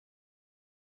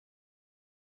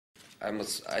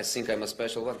I think I'm a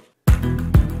special one.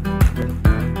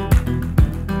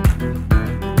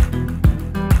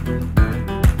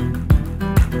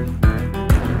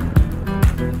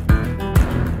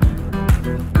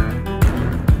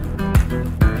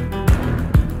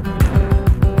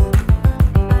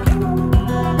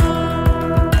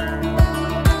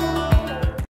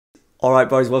 Alright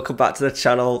boys, welcome back to the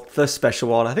channel, the special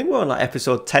one. I think we're on like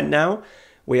episode 10 now.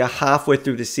 We are halfway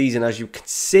through the season, as you can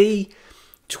see.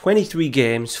 23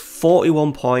 games,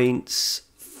 41 points,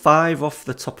 5 off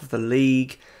the top of the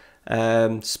league.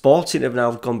 Sporting have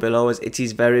now gone below us. It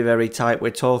is very, very tight.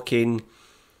 We're talking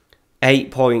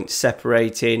 8 points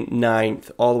separating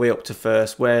 9th all the way up to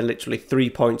 1st. We're literally 3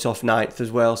 points off 9th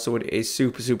as well, so it is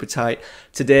super, super tight.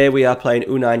 Today we are playing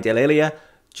Unión de Lilia,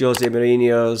 Jose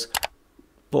Mourinho's,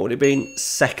 what would it been,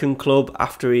 second club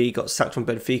after he got sacked from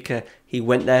Benfica. He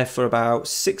went there for about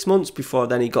 6 months before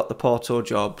then he got the Porto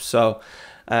job. So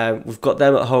we've got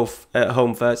them at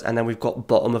home first, and then we've got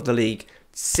bottom of the league.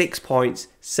 6 points,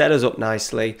 set us up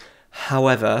nicely.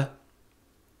 However,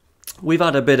 we've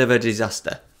had a bit of a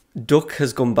disaster. Duck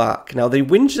has gone back. Now, they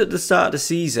whinged at the start of the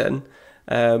season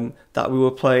that we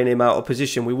were playing him out of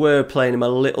position. We were playing him a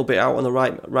little bit out on the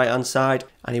right-hand side,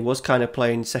 and he was kind of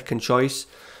playing second choice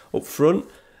up front.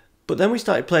 But then we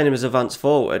started playing him as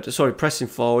pressing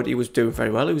forward. He was doing very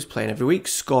well. He was playing every week,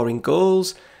 scoring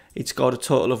goals. He'd scored a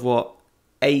total of, what,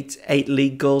 eight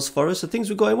league goals for us. So things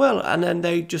were going well. And then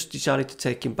they just decided to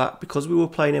take him back because we were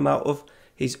playing him out of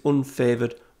his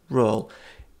unfavoured role.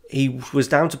 He was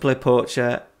down to play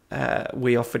poacher.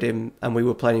 We offered him, and we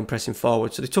were playing him pressing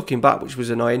forward. So they took him back, which was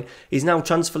annoying. He's now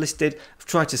transfer listed. I've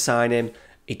tried to sign him.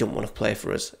 He don't want to play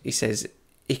for us. He says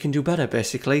he can do better,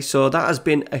 basically. So that has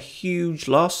been a huge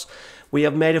loss. We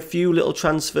have made a few little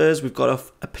transfers. We've got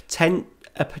a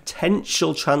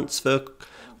potential transfer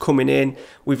coming in.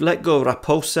 We've let go of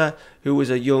Raposa, who was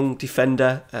a young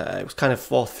defender. It was kind of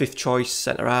 4th, 5th choice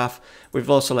centre half. We've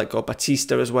also let go of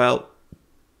Batista as well.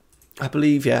 I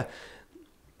believe, yeah,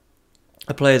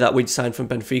 a player that we'd signed from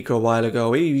Benfica a while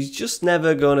ago. He's just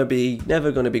never gonna be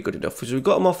good enough. So we've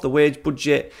got him off the wage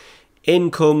budget.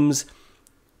 In comes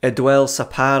Eduel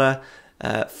Sapara,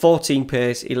 14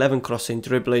 pace, 11 crossing,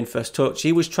 dribbling, first touch.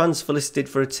 He was transfer listed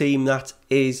for a team that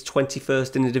is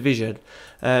 21st in the division,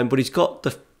 but he's got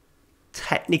the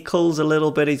technicals a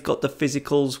little bit. He's got the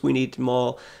physicals. We need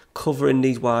more covering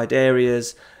these wide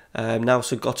areas. Now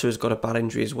Sugota has got a bad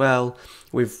injury as well.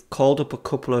 We've called up a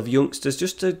couple of youngsters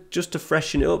just to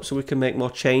freshen it up so we can make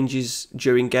more changes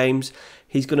during games.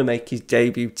 He's going to make his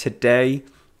debut today.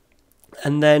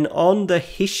 And then on the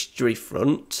history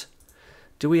front,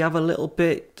 do we have a little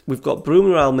bit? We've got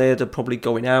Bruno Almeida probably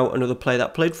going out, another player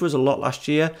that played for us a lot last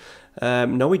year.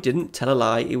 No, he didn't. Tell a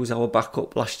lie. He was our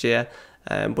backup last year,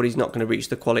 but he's not going to reach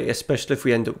the quality, especially if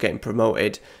we end up getting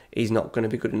promoted. He's not going to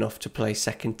be good enough to play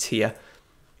second tier.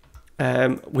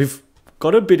 We've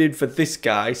got a bid in for this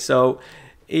guy. So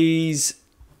he's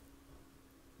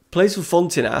plays for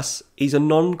Fontinas. He's a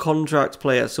non-contract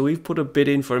player, so we've put a bid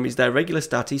in for him. He's their regular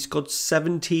stat. He scored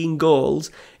 17 goals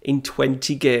in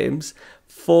 20 games,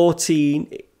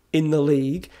 14 in the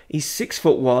league. He's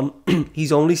 6'1".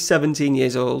 He's only 17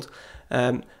 years old.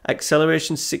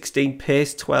 Acceleration 16,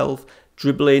 pace 12,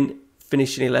 dribbling,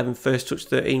 finishing 11, first touch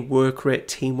 13, work rate,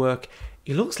 teamwork.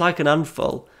 He looks like an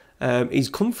handful. He's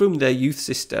come from their youth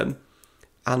system.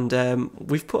 And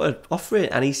we've put an offer in,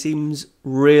 and he seems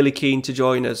really keen to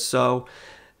join us. So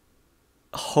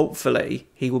hopefully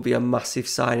he will be a massive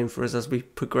signing for us as we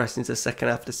progress into the second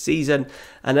half of the season.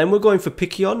 And then we're going for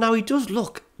Piquion. Now, he does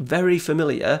look very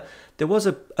familiar. There was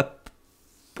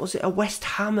was it a West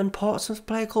Ham and Portsmouth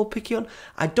player called Piquion?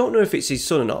 I don't know if it's his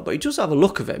son or not, but he does have a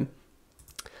look of him.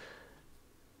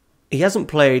 He hasn't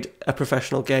played a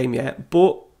professional game yet,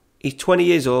 but he's 20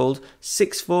 years old,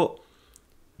 6 foot.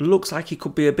 Looks like he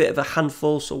could be a bit of a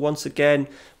handful. So once again,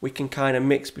 we can kind of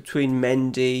mix between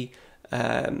Mendy,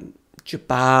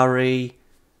 Jabari,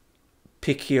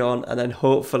 Piquion, and then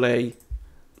hopefully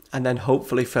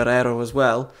Ferrero as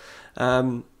well.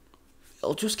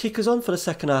 It'll just kick us on for the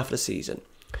second half of the season.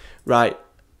 Right.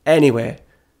 Anyway,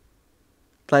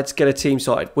 let's get a team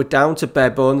sorted. We're down to bare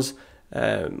bones.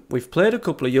 We've played a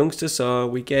couple of youngsters, so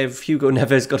we gave Hugo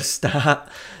Neves got a start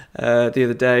the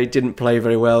other day. Didn't play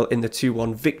very well in the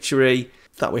 2-1 victory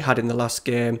that we had in the last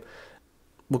game.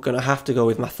 We're going to have to go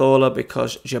with Mathola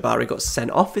because Jabari got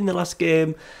sent off in the last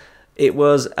game. It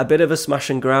was a bit of a smash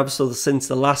and grab. So since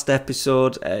the last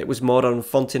episode, it was more on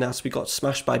Fontinas. We got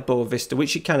smashed by Boa Vista,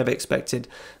 which you kind of expected.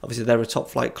 Obviously, they're a top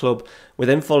flight club. We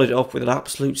then followed it up with an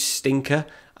absolute stinker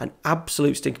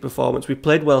performance. We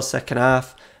played well second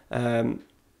half.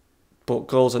 but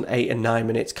goals on 8 and 9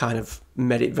 minutes kind of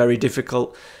made it very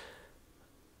difficult.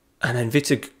 And then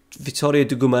Vitória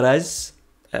de Guimarães,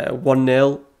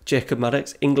 1-0. Jacob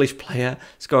Maddox, English player,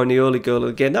 scoring the only goal of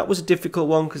the game. That was a difficult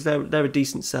one because they're a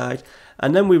decent side.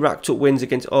 And then we racked up wins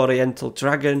against Oriental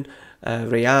Dragon,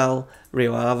 Real,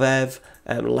 Rio Ave,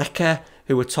 Lecce,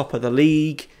 who were top of the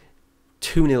league.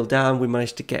 2-0 down, we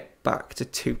managed to get back to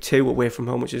 2-2 away from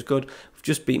home, which is good. We've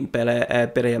just beaten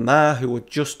Beira, who were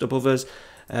just above us.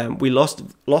 We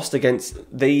lost against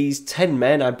these 10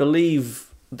 men. I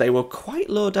believe they were quite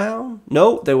low down.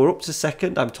 No, they were up to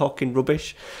second. I'm talking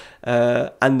rubbish.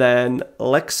 And then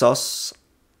Lexos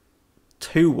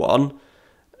 2-1,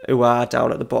 who are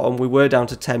down at the bottom. We were down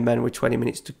to 10 men with 20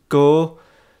 minutes to go.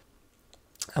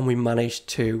 And we managed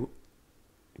to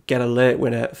get a late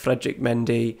winner. Frederick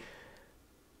Mendy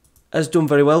has done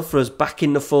very well for us. Back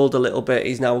in the fold a little bit.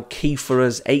 He's now key for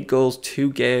us. 8 goals,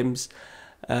 2 games.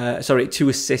 2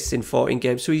 assists in 14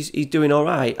 games. So he's doing all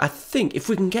right. I think if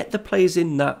we can get the players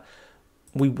in that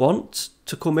we want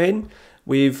to come in,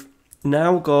 we've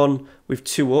now gone with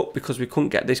 2 up because we couldn't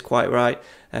get this quite right.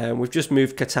 We've just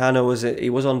moved Catano as he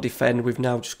was on defend. We've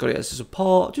now just got it as a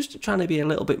support, just trying to be a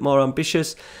little bit more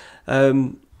ambitious.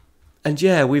 And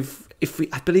yeah,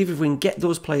 I believe if we can get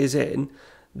those players in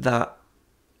that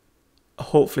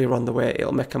hopefully are on the way,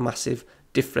 it'll make a massive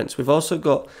difference. We've also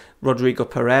got Rodrigo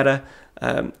Pereira,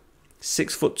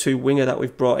 6'2" winger that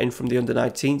we've brought in from the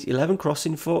under-19s. 11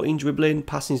 crossing, 14 dribbling,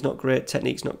 passing's not great,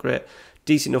 technique's not great.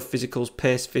 Decent enough physicals,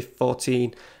 pace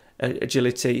 14,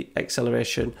 agility,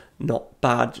 acceleration, not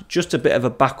bad. Just a bit of a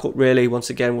backup really.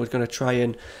 Once again, we're going to try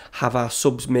and have our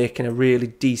subs making a really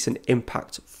decent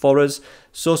impact for us.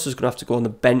 Sosa's going to have to go on the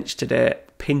bench today.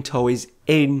 Pinto is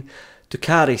in.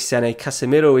 Ducati, Sene,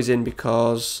 Casemiro is in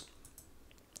because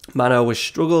Mano has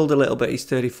struggled a little bit. He's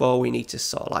 34. We need to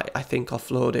sort of I think,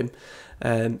 offload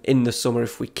him in the summer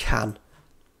if we can.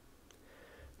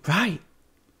 Right.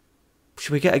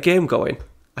 Should we get a game going?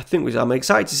 I think I'm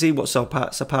excited to see what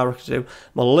Sapara can do.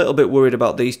 I'm a little bit worried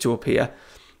about these two up here.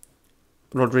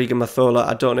 Rodrigo Mathola,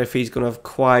 I don't know if he's going to have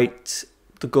quite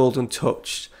the golden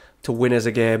touch to win us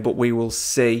a game, but we will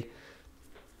see.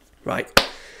 Right,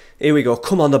 here we go.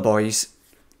 Come on, the boys.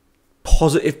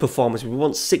 Positive performance. We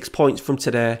want 6 points from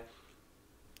today.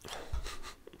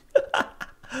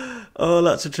 Oh,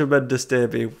 that's a tremendous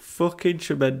debut. Fucking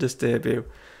tremendous debut.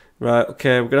 Right,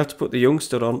 okay, we're going to have to put the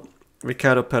youngster on.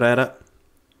 Ricardo Pereira.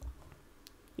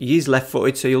 He is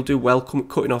left-footed, so he'll do well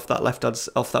cutting off that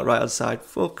right-hand side.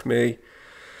 Fuck me.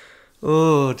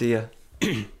 Oh dear.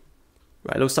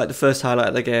 Right, looks like the first highlight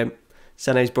of the game.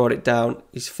 Sene's brought it down.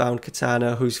 He's found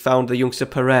Catano, who's found the youngster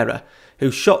Pereira,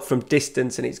 who shot from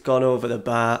distance and it's gone over the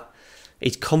bar.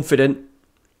 He's confident.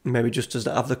 Maybe just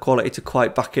doesn't have the quality to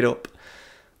quite back it up.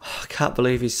 Oh, I can't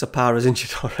believe his Sapara's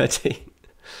injured already.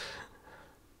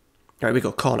 Right, we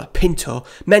got corner. Pinto.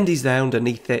 Mendy's there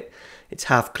underneath it. It's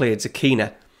half cleared.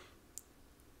 Zakina.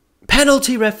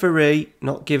 Penalty, referee.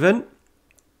 Not given.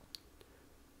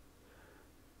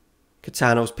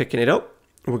 Catano's picking it up.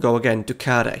 We'll go again.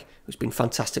 Ducati, who's been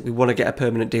fantastic. We want to get a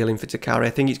permanent deal in for Ducati.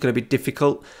 I think it's going to be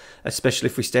difficult, especially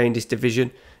if we stay in this division.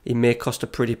 He may cost a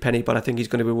pretty penny, but I think he's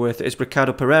going to be worth it. As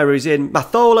Ricardo Pereira is in.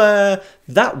 Mathola.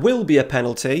 That will be a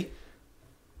penalty.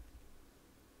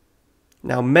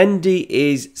 Now, Mendy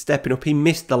is stepping up. He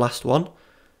missed the last one.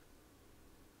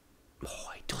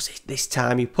 Oh, he does it this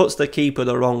time. He puts the keeper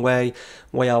the wrong way.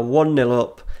 We are 1-0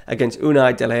 up against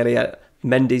Unai Deleria.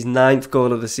 Mendy's 9th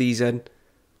goal of the season.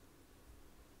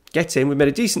 Get in. We've made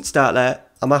a decent start there.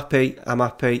 I'm happy.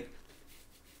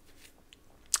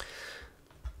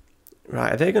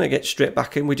 Right, are they going to get straight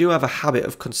back in? We do have a habit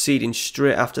of conceding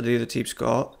straight after the other team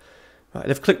score. Right,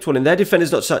 they've clicked one in. Their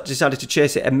defender's not decided to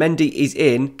chase it. And Mendy is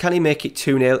in. Can he make it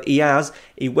 2-0? He has.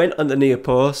 He went on the near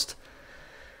post.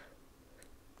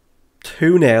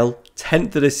 2-0.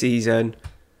 10th of the season.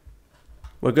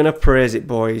 We're going to praise it,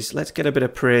 boys. Let's get a bit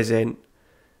of praise in.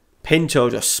 Pinto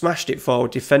just smashed it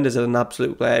forward. Defenders are an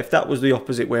absolute player. If that was the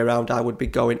opposite way around, I would be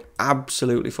going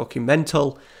absolutely fucking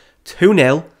mental.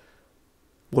 2-0.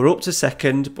 We're up to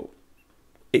second, but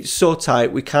it's so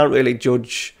tight. We can't really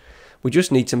judge. We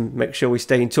just need to make sure we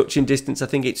stay in touching distance. I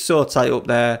think it's so tight up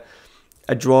there.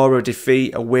 A draw, a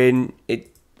defeat, a win.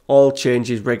 It all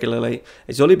changes regularly.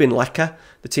 It's only been Lecce,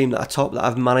 the team that are top, that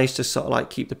have managed to sort of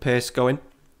keep the pace going.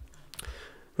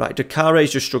 Right, Ducati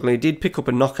is just struggling. He did pick up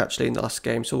a knock actually in the last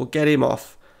game, so we'll get him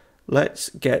off. Let's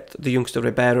get the youngster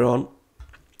Ribeiro on.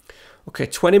 Okay,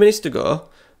 20 minutes to go.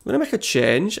 We're going to make a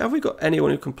change. Have we got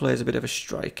anyone who can play as a bit of a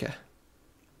striker?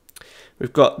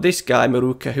 We've got this guy,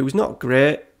 Maruka, who's not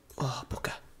great. Oh,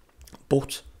 bugger.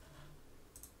 But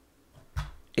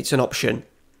it's an option.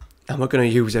 And we're going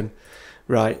to use him.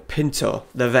 Right, Pinto,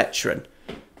 the veteran.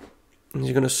 Is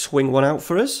he going to swing one out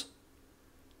for us?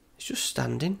 He's just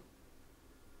standing.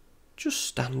 Just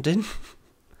standing.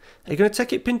 Are you going to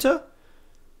take it, Pinto?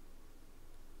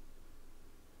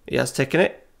 He has taken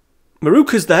it.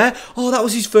 Maruka's there. Oh, that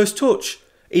was his first touch.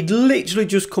 He'd literally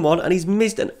just come on and he's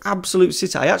missed an absolute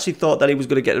sitter. I actually thought that he was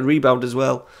going to get a rebound as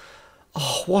well.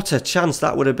 Oh, what a chance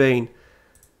that would have been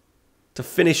to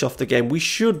finish off the game. We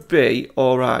should be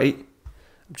all right.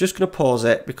 I'm just going to pause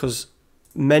it because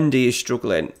Mendy is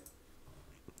struggling.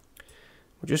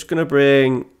 We're just going to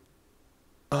bring...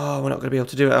 Oh, we're not going to be able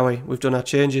to do it, are we? We've done our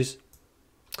changes.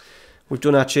 We've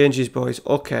done our changes, boys.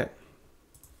 Okay.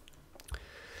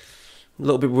 A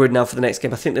little bit worried now for the next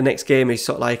game. I think the next game is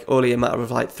sort of like only a matter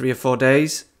of like 3 or 4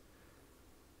 days.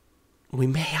 We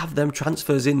may have them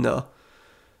transfers in though.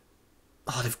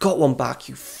 Oh, they've got one back,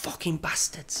 you fucking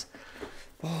bastards.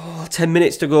 Oh, 10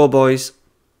 minutes to go, boys.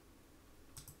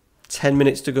 10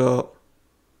 minutes to go.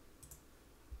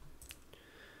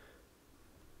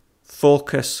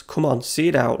 Focus. Come on, see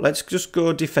it out. Let's just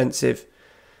go defensive.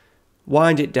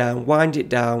 Wind it down, wind it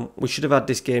down. We should have had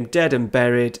this game dead and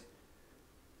buried.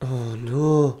 Oh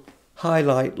no.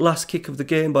 Highlight. Last kick of the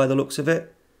game by the looks of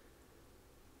it.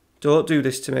 Don't do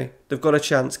this to me. They've got a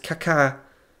chance. Kaká.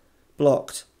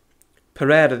 Blocked.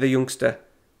 Pereira, the youngster.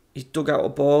 He's dug out a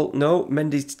ball. No,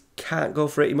 Mendy can't go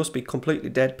for it. He must be completely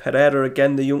dead. Pereira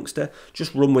again, the youngster.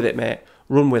 Just run with it, mate.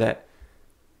 Run with it.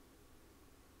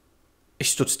 He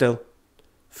stood still.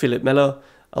 Philip Melo.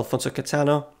 Alfonso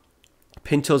Catano.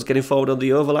 Pinto's getting forward on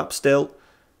the overlap still.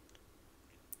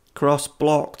 Cross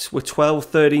blocked. We're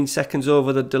 12-13 seconds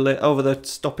over the delay, over the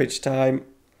stoppage time.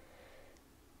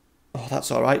 Oh, that's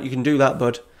all right. You can do that,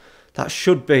 bud. That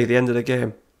should be the end of the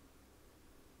game.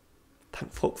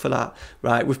 Thank fuck for that.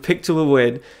 Right, we've picked up a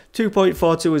win.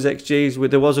 2.42 as XGs.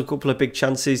 There was a couple of big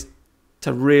chances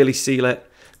to really seal it.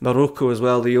 Maruku as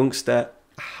well, the youngster,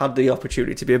 had the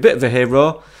opportunity to be a bit of a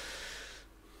hero.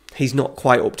 He's not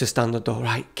quite up to standard though,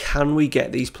 right? Can we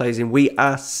get these plays in? We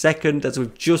are second as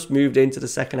we've just moved into the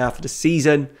second half of the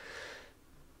season.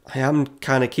 I am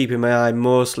kind of keeping my eye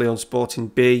mostly on Sporting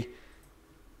B.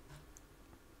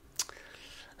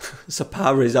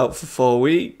 Sapara is out for 4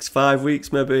 weeks, 5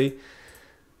 weeks maybe.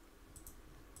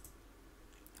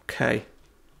 Okay.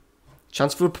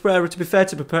 Chance for Pereira. To be fair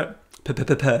to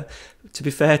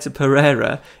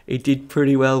Pereira, he did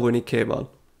pretty well when he came on.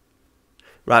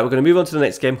 Right, we're going to move on to the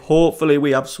next game. Hopefully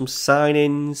we have some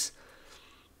signings.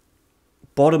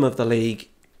 Bottom of the league.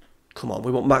 Come on,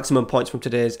 we want maximum points from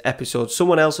today's episode.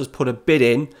 Someone else has put a bid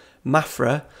in,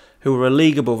 Mafra, who are a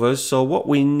league above us. So what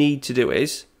we need to do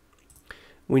is,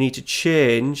 we need to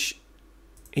change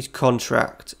his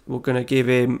contract. We're going to give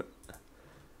him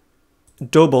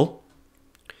double.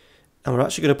 And we're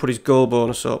actually going to put his goal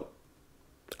bonus up.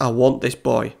 I want this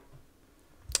boy.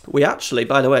 We actually,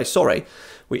 by the way, sorry,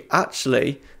 we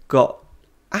actually got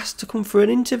asked to come for an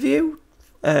interview.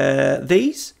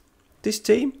 This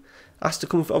team asked to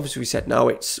come. Obviously, we said no.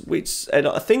 It's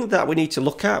a thing that we need to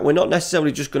look at. We're not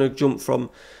necessarily just going to jump from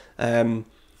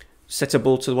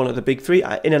settable to one of the big three.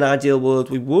 In an ideal world,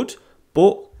 we would,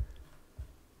 but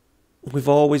we've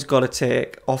always got to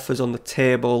take offers on the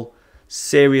table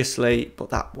seriously. But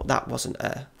that wasn't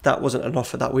an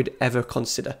offer that we'd ever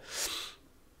consider.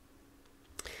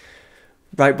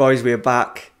 Right, boys, we are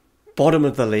back. Bottom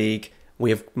of the league.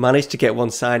 We have managed to get one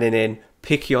signing in.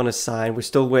 Picky on a sign. We're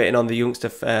still waiting on the youngster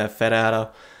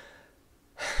Ferraro.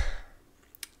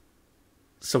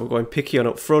 So we're going Picky on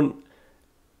up front.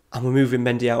 And we're moving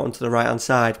Mendy out onto the right-hand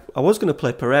side. I was going to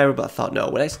play Pereira, but I thought, no,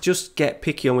 well, let's just get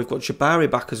Picky on. We've got Jabari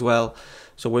back as well.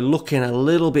 So we're looking a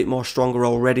little bit more stronger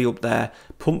already up there.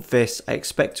 Pump fists. I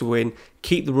expect to win.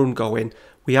 Keep the run going.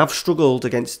 We have struggled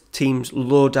against teams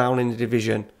low down in the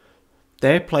division.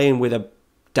 They're playing with a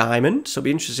diamond, so it'll be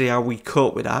interesting to see how we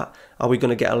cope with that. Are we going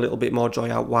to get a little bit more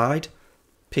joy out wide?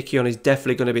 Pickion is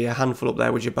definitely going to be a handful up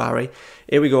there with Jabari.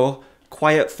 Here we go.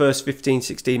 Quiet first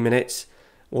 15-16 minutes.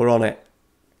 We're on it.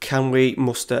 Can we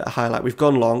muster a highlight? We've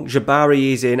gone long.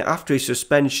 Jabari is in after his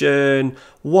suspension.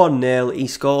 1-0. He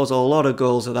scores a lot of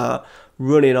goals of that.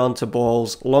 Running onto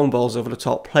balls. Long balls over the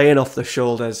top. Playing off the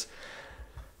shoulders.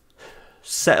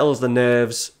 Settles the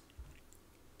nerves.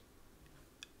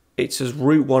 It's as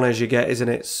route one as you get, isn't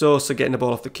it? Sosa getting the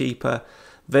ball off the keeper.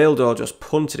 Veldor just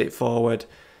punted it forward.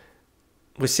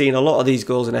 We're seeing a lot of these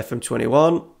goals in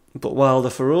FM21, but while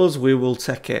they're for us, we will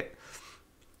take it.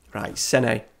 Right,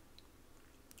 Sene.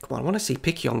 Come on, I want to see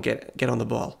Pickion get on the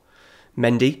ball.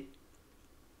 Mendy.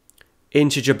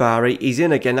 Into Jabari. He's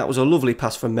in again. That was a lovely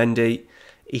pass from Mendy.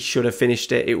 He should have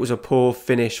finished it. It was a poor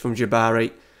finish from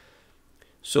Jabari.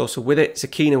 Sosa with it.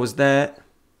 Sakina was there.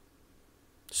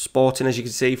 Sporting, as you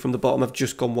can see from the bottom, have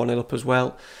just gone 1-0 up as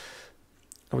well.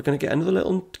 Are we going to get another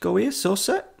little one to go here?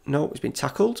 Sosa? No, he's been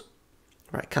tackled.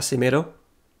 Right, Casemiro.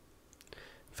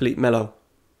 Felipe Melo.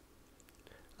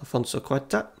 Alfonso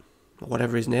Cueta. Or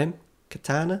whatever his name.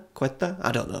 Katana? Cueta?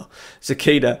 I don't know.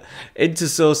 Sakina. Into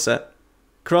Sosa.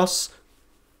 Cross.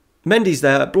 Mendy's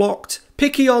there. Blocked.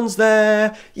 Piquion's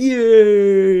there.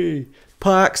 Yay!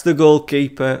 Parks the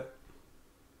goalkeeper.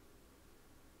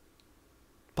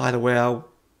 By the way, how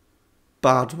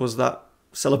bad was that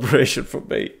celebration from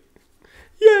me?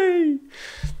 Yay!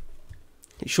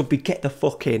 It should be get the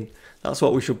fuck in. That's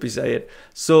what we should be saying.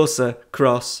 Sosa,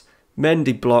 cross.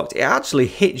 Mendy blocked. It actually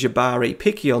hit Jabari.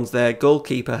 Piquion's there.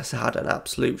 Goalkeeper has had an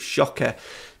absolute shocker.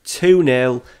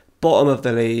 2-0. Bottom of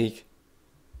the league.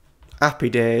 Happy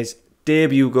days.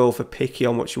 Debut goal for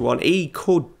Piquion, what you want. He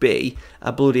could be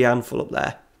a bloody handful up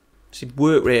there. His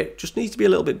work rate just needs to be a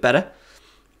little bit better.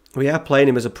 We are playing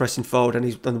him as a pressing forward and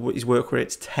his work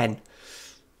rate's 10.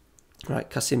 Right,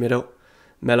 Casemiro.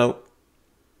 Melo.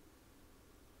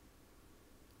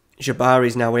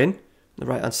 Jabari's now in. The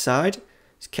right-hand side.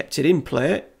 He's kept it in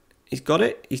play. He's got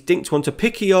it. He's dinked one to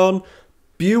Piquion.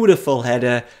 Beautiful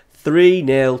header.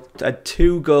 3-0. Had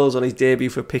 2 goals on his debut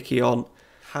for Piquion.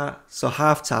 So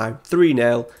half-time.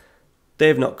 3-0.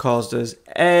 They've not caused us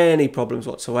any problems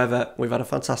whatsoever. We've had a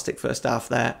fantastic first half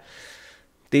there.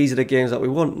 These are the games that we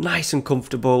want. Nice and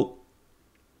comfortable.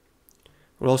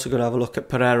 We're also going to have a look at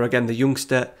Pereira again, the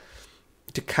youngster.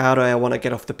 Decaro, I want to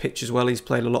get off the pitch as well. He's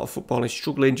played a lot of football. He's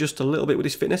struggling just a little bit with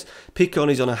his fitness. Piquon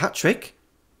is on a hat-trick.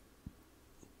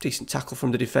 Decent tackle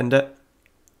from the defender.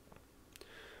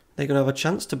 They're going to have a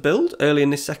chance to build early in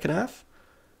this second half.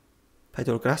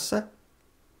 Pedro Grassa.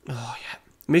 Oh, yeah.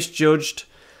 Misjudged.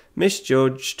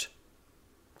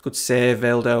 Good save,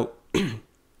 Veldo.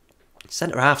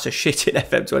 Centre halves are shit in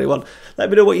FM21. Let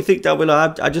me know what you think down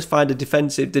below. I just find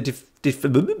the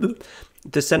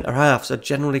centre halves are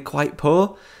generally quite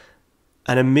poor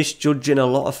and are misjudging a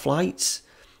lot of flights.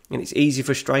 And it's easy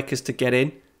for strikers to get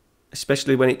in,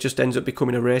 especially when it just ends up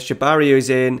becoming a race. Jabari is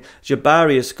in.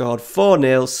 Jabari has scored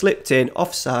 4-0, slipped in,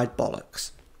 offside,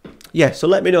 bollocks. Yeah, so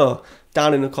let me know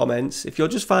down in the comments if you're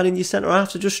just finding your centre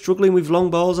halves are just struggling with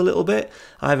long balls a little bit,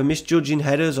 either misjudging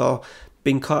headers or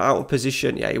been caught out of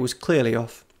position. Yeah, it was clearly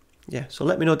off. Yeah, so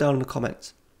let me know down in the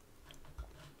comments.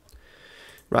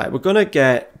 Right, we're going to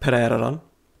get Pereira on.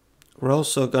 We're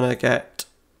also going to get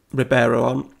Ribeiro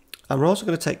on. And we're also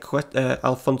going to take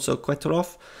Alfonso Cueta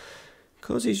off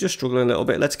because he's just struggling a little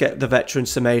bit. Let's get the veteran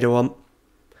Semedo on.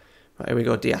 Right, here we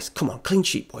go, Diaz. Come on, clean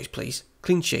sheet, boys, please.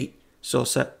 Clean sheet.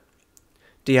 Sosa.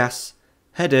 Diaz.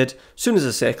 Headed. Soon as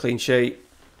I say clean sheet.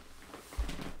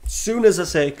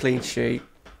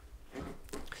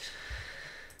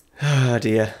 Ah,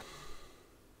 dear.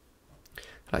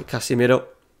 Right, Casemiro.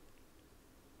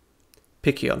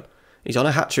 Piquion. He's on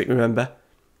a hat-trick, remember.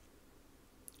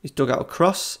 He's dug out a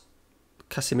cross.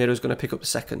 Casemiro's going to pick up the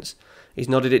seconds. He's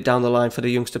nodded it down the line for the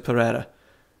youngster Pereira,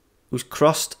 who's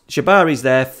crossed. Jabari's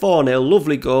there. 4-0.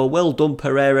 Lovely goal. Well done,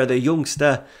 Pereira, the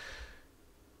youngster.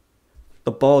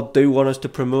 The board do want us to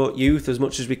promote youth as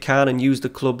much as we can and use the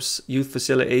club's youth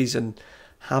facilities, and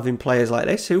having players like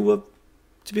this who were,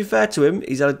 to be fair to him,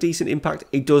 he's had a decent impact.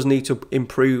 He does need to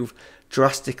improve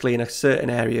drastically in certain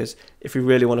areas if we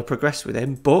really want to progress with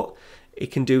him, but he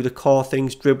can do the core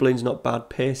things. Dribbling's not bad,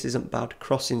 pace isn't bad,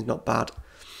 crossing's not bad.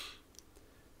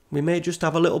 We may just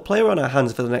have a little player on our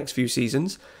hands for the next few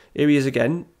seasons. Here he is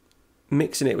again,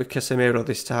 mixing it with Casemiro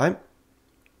this time.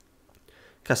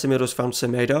 Casemiro's found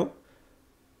Semedo.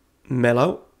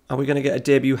 Melo. Are we going to get a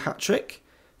debut hat-trick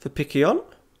for Piquion?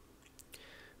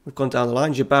 We've gone down the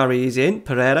line. Jabari is in.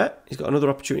 Pereira. He's got another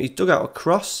opportunity. He's dug out a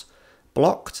cross.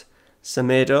 Blocked.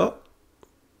 Semedo.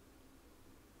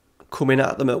 Coming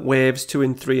at them at waves. 2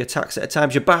 and 3 attacks at a time.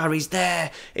 Jabari's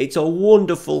there. It's a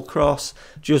wonderful cross.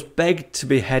 Just begged to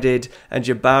be headed. And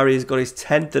Jabari has got his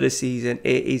 10th of the season.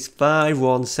 It is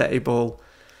 5-1 City ball.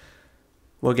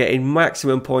 We're getting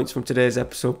maximum points from today's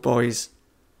episode, boys.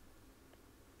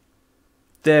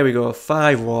 There we go.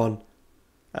 5-1.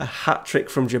 A hat-trick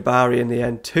from Jabari in the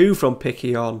end. 2 from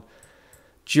Piquion.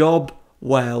 Job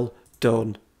well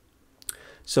done.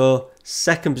 So,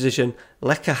 second position.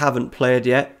 Lecca haven't played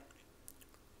yet.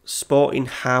 Sporting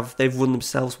have. They've won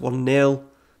themselves 1-0.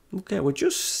 Okay, we're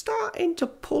just starting to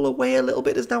pull away a little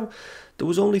bit. There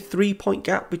was only 3-point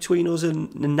gap between us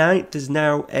and the 9th. There's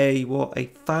now a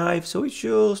 5. So it's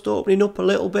just opening up a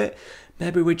little bit.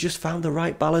 Maybe we just found the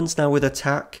right balance now with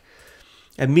attack.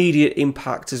 Immediate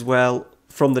impact as well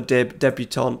from the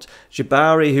debutant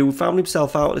Jabari, who found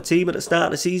himself out of the team at the start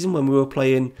of the season when we were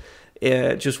playing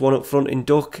just one up front in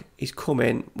Duck. He's come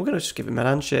in. We're going to just give him a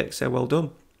handshake, say well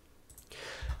done.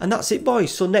 And that's it,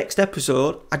 boys. So next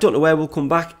episode, I don't know where we'll come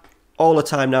back all the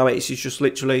time now. It's just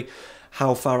literally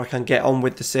how far I can get on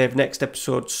with the save. Next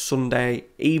episode, Sunday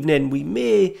evening.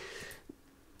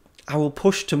 I will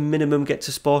push to minimum get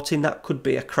to Sporting. That could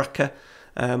be a cracker.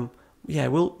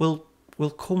 We'll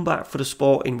come back for the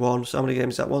Sporting one. So how many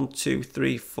games is that? 1, 2,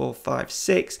 3, 4, 5,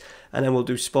 6. And then we'll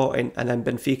do Sporting. And then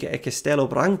Benfica, Castelo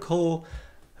Branco,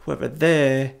 whoever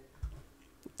they're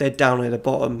down at the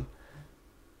bottom.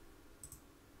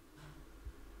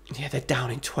 Yeah, they're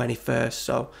down in 21st.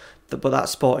 So, but that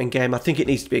Sporting game, I think it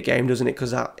needs to be a game, doesn't it?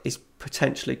 Because that is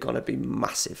potentially going to be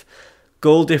massive.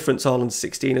 Goal difference all in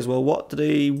 16 as well. What are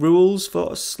the rules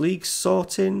for league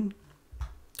sorting?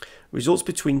 Results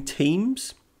between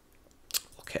teams.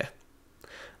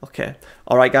 Okay.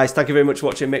 All right, guys. Thank you very much for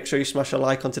watching. Make sure you smash a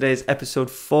like on today's episode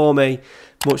for me.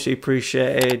 Much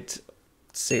appreciated.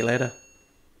 See you later.